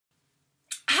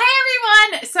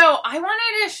So I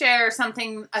wanted to share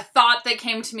something, a thought that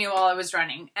came to me while I was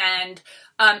running. And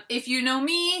if you know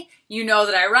me, you know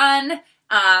that I run,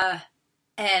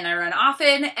 and I run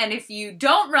often. And if you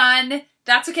don't run,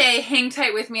 that's okay. Hang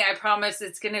tight with me. I promise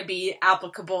it's going to be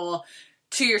applicable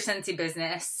to your Scentsy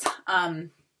business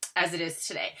as it is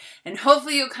today. And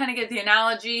hopefully you'll kind of get the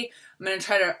analogy. I'm going to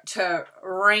try to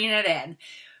rein it in.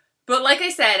 But like I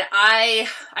said,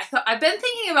 I've been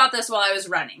thinking about this while I was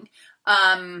running.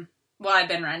 While I've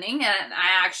been running, and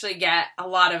I actually get a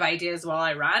lot of ideas while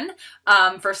I run.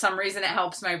 For some reason, it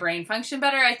helps my brain function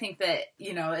better. I think that,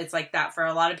 you know, it's like that for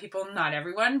a lot of people, not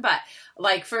everyone. But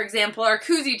like, for example, our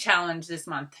koozie challenge this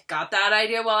month, got that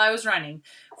idea while I was running.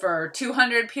 For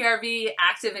 200 PRV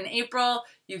active in April,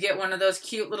 you get one of those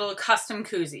cute little custom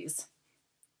koozies.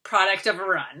 Product of a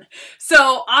run. So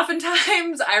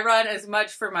oftentimes I run as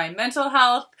much for my mental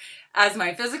health as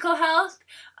my physical health.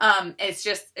 It's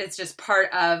just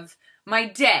part of my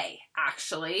day,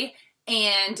 actually.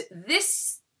 And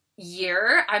this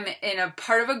year I'm in a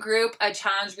part of a group, a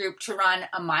challenge group, to run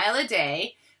a mile a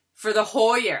day for the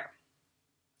whole year.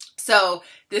 So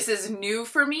this is new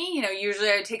for me. You know,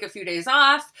 usually I take a few days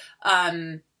off,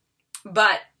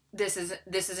 but this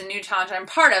is a new challenge I'm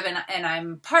part of, and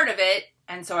I'm part of it.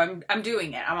 And so I'm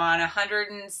doing it. I'm on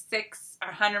 106 or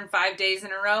 105 days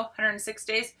in a row, 106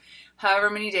 days, however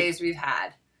many days we've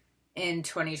had in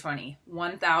 2020,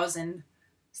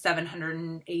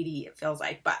 1,780 it feels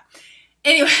like. But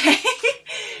anyway,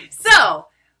 so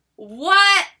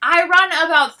what I run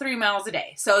about 3 miles a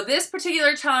day. So this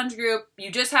particular challenge group,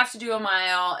 you just have to do a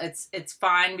mile. It's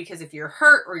fine, because if you're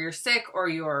hurt or you're sick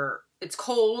or it's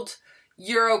cold,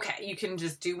 you're okay. You can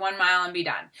just do 1 mile and be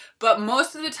done. But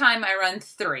most of the time I run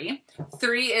 3.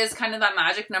 3 is kind of that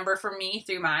magic number for me,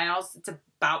 3 miles. It's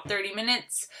about 30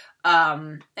 minutes.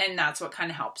 And that's what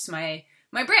kind of helps my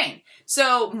brain.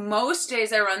 So most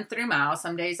days I run 3 miles.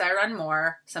 Some days I run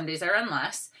more. Some days I run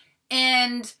less.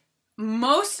 And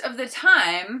most of the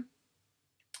time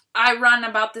I run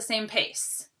about the same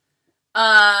pace.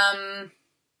 Even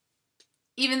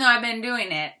though I've been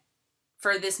doing it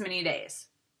for this many days.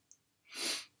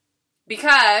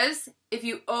 Because if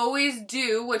you always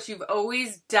do what you've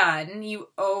always done, you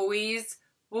always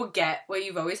will get what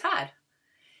you've always had.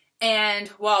 And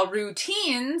while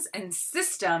routines and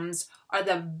systems are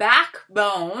the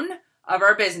backbone of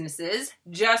our businesses,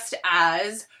 just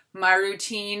as my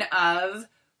routine of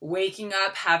waking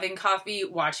up, having coffee,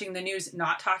 watching the news,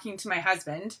 not talking to my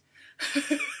husband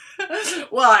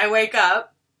while I wake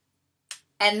up,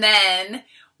 and then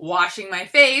washing my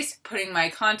face, putting my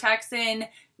contacts in,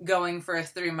 going for a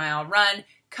 3 mile run,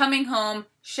 coming home,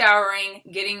 showering,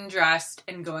 getting dressed,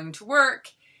 and going to work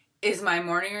is my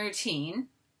morning routine.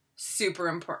 Super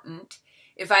important.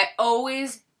 If I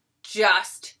always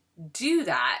just do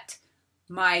that,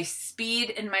 my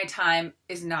speed and my time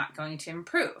is not going to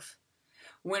improve.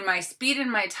 When my speed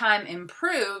and my time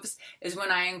improves is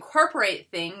when I incorporate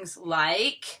things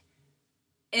like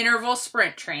interval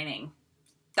sprint training.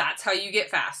 That's how you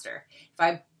get faster. If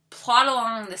I plod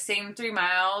along the same 3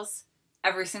 miles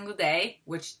every single day,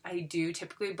 which I do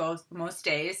typically most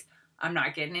days, I'm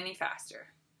not getting any faster.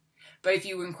 But if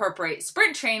you incorporate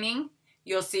sprint training,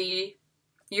 you'll see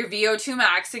your VO2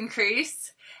 max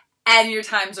increase and your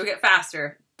times will get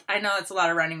faster. I know that's a lot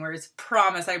of running words.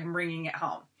 Promise I'm bringing it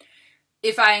home.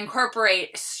 If I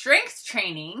incorporate strength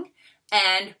training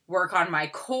and work on my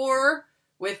core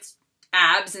with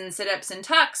abs and sit-ups and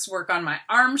tucks, work on my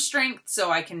arm strength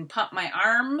so I can pump my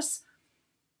arms,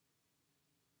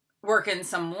 work in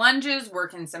some lunges,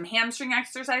 work in some hamstring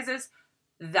exercises,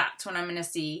 that's when I'm going to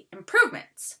see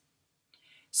improvements.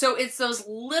 So it's those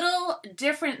little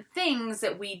different things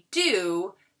that we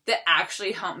do that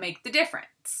actually help make the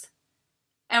difference.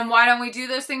 And why don't we do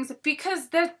those things? Because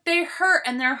they hurt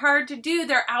and they're hard to do.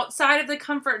 They're outside of the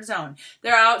comfort zone.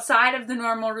 They're outside of the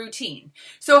normal routine.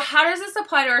 So how does this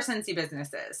apply to our Scentsy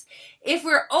businesses? If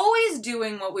we're always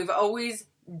doing what we've always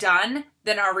done,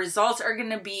 then our results are going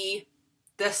to be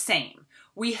the same.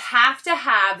 We have to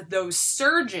have those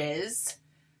surges,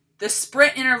 the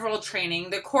sprint interval training,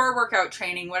 the core workout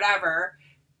training, whatever,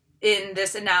 in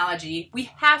this analogy, we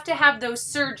have to have those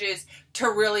surges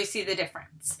to really see the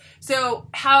difference. So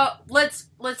let's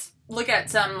look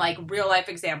at some like real life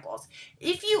examples.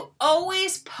 If you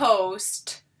always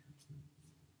post,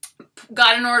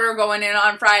 got an order going in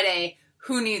on Friday,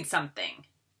 who needs something?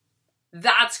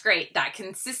 That's great. That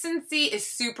consistency is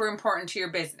super important to your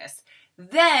business.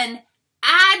 Then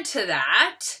add to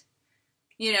that,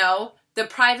 you know, the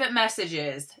private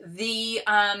messages, the,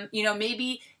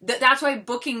 maybe that's why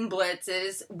Booking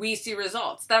Blitzes, we see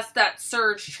results. That's that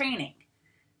surge training.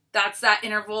 That's that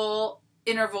interval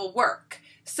interval work?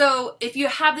 So if you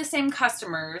have the same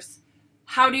customers,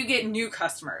 how do you get new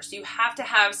customers? You have to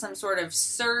have some sort of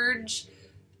surge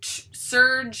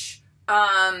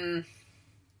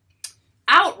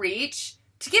outreach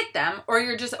to get them, or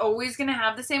you're just always going to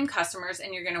have the same customers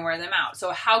and you're going to wear them out.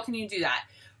 So how can you do that?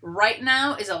 Right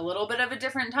now is a little bit of a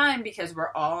different time because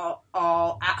we're all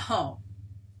at home.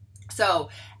 So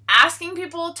asking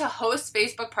people to host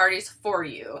Facebook parties for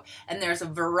you, and there's a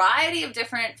variety of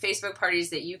different Facebook parties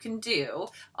that you can do.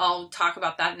 I'll talk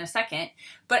about that in a second.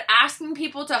 But asking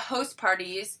people to host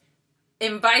parties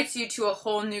invites you to a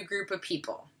whole new group of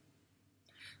people.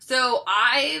 So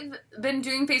I've been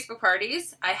doing Facebook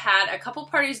parties. I had a couple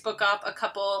parties book up a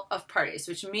couple of parties,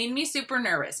 which made me super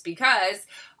nervous because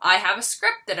I have a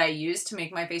script that I use to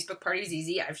make my Facebook parties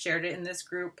easy. I've shared it in this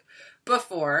group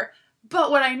before. But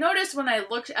what I noticed when I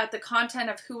looked at the content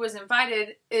of who was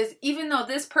invited is even though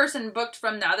this person booked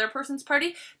from the other person's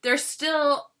party, there's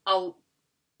still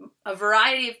a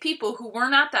variety of people who were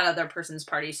not that other person's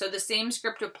party. So the same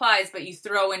script applies, but you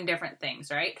throw in different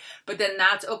things, right? But then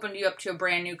that's opened you up to a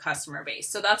brand new customer base.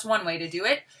 So that's one way to do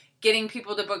it, getting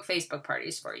people to book Facebook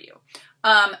parties for you.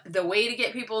 The way to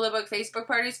get people to book Facebook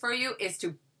parties for you is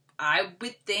to, I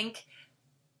would think,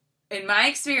 in my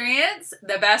experience,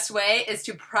 the best way is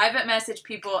to private message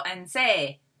people and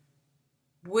say,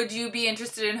 would you be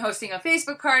interested in hosting a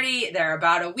Facebook party? They're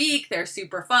about a week. They're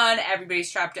super fun.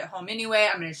 Everybody's trapped at home anyway.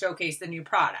 I'm going to showcase the new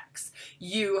products.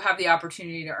 You have the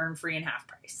opportunity to earn free and half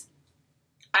price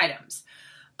items.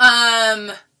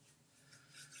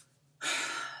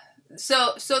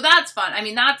 So that's fun. I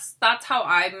mean, that's how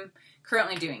I'm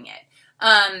currently doing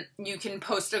it. You can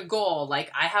post a goal. Like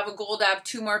I have a goal to have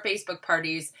 2 more Facebook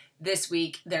parties this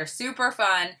week. They're super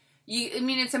fun.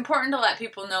 It's important to let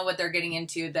people know what they're getting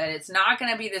into, that it's not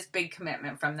going to be this big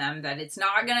commitment from them, that it's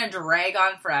not going to drag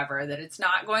on forever, that it's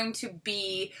not going to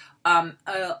be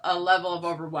a level of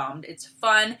overwhelmed. It's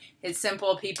fun. It's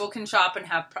simple. People can shop and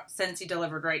have Scentsy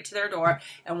delivered right to their door.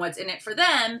 And what's in it for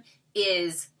them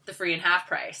is the free and half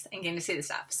price and getting to see the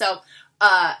stuff. So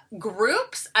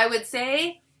groups, I would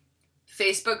say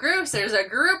Facebook groups. There's a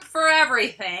group for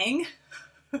everything.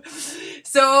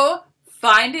 So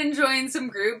find and join some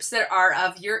groups that are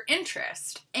of your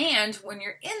interest. And when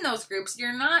you're in those groups,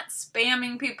 you're not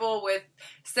spamming people with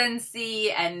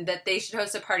Scentsy and that they should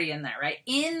host a party in there, right?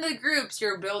 In the groups,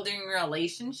 you're building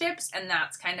relationships, and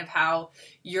that's kind of how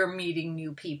you're meeting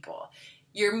new people.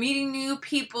 You're meeting new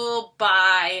people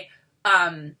by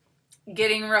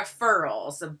getting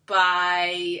referrals,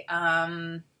 by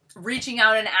reaching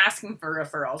out and asking for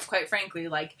referrals. Quite frankly,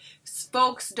 like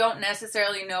folks don't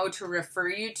necessarily know to refer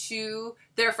you to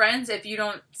their friends if you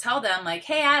don't tell them like,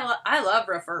 hey, I love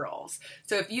referrals.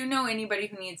 So if you know anybody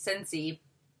who needs Scentsy,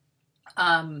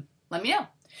 let me know.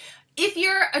 If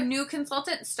you're a new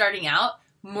consultant starting out,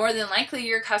 more than likely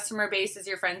your customer base is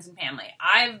your friends and family.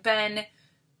 I've been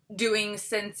doing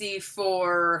Scentsy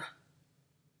for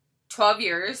 12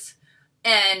 years,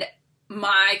 and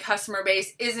my customer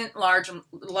base isn't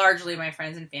largely my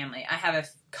friends and family. I have a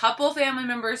couple family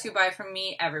members who buy from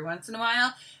me every once in a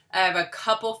while. I have a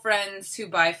couple friends who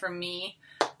buy from me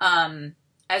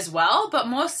as well, but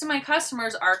most of my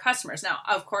customers are customers. Now,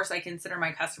 of course, I consider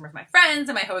my customers my friends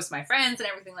and my hosts my friends and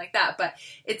everything like that, but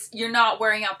you're not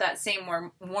wearing out that same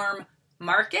warm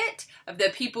market of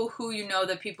the people who you know,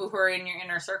 the people who are in your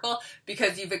inner circle,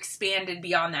 because you've expanded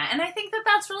beyond that. And I think that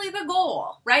that's really the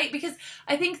goal, right? Because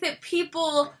I think that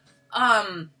people,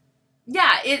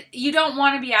 you don't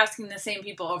want to be asking the same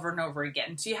people over and over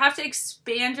again. So you have to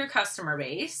expand your customer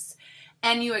base,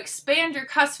 and you expand your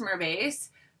customer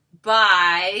base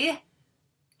by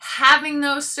having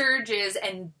those surges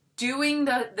and doing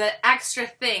the extra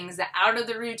things, the out of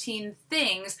the routine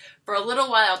things for a little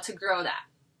while to grow that.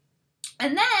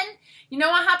 And then, you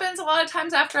know what happens a lot of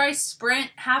times after I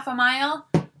sprint half a mile?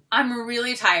 I'm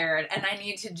really tired and I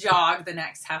need to jog the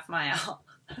next half mile.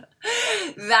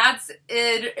 That's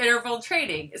interval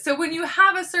training. So when you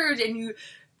have a surge and you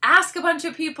ask a bunch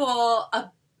of people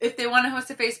if they want to host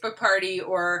a Facebook party,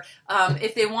 or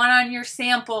if they want on your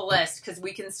sample list, because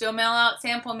we can still mail out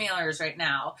sample mailers right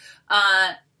now,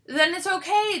 then it's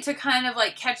okay to kind of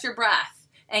like catch your breath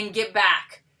and get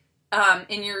back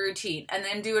in your routine and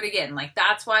then do it again. Like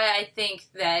that's why I think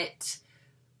that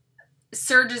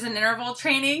surges and interval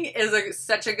training is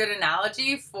such a good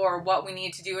analogy for what we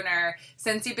need to do in our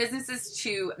Scentsy businesses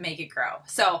to make it grow.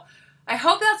 So I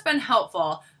hope that's been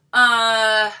helpful.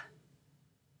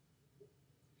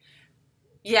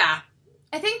 Yeah.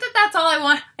 I think that's all I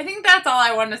want. I think that's all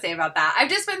I want to say about that. I've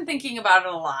just been thinking about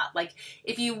it a lot. Like,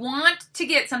 if you want to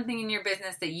get something in your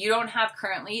business that you don't have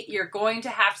currently, you're going to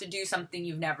have to do something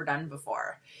you've never done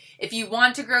before. If you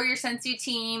want to grow your Scentsy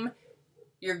team,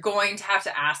 you're going to have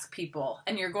to ask people,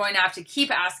 and you're going to have to keep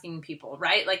asking people,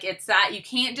 right? Like, it's that you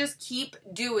can't just keep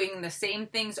doing the same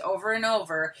things over and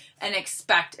over and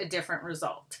expect a different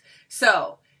result.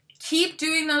 So keep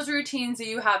doing those routines that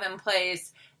you have in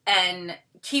place and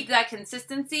keep that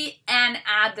consistency, and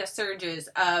add the surges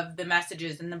of the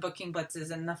messages and the booking blitzes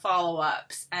and the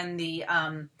follow-ups and the,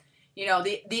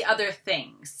 the other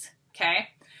things, okay?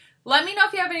 Let me know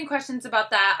if you have any questions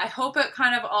about that. I hope it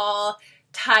kind of all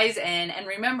ties in. And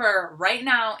remember, right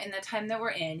now in the time that we're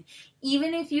in,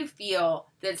 even if you feel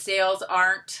that sales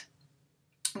aren't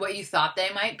what you thought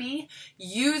they might be,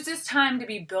 use this time to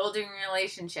be building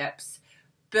relationships.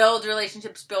 Build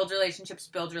relationships, build relationships,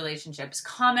 build relationships.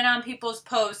 Comment on people's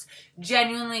posts,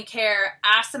 genuinely care,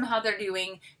 ask them how they're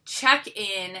doing, check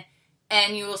in,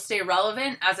 and you will stay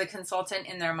relevant as a consultant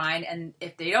in their mind. And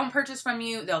if they don't purchase from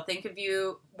you, they'll think of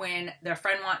you when their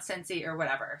friend wants Scentsy or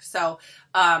whatever. So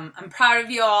I'm proud of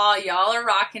you all. Y'all are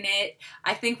rocking it.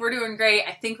 I think we're doing great.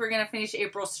 I think we're going to finish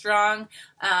April strong.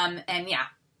 And yeah,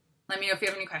 let me know if you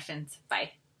have any questions.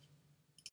 Bye.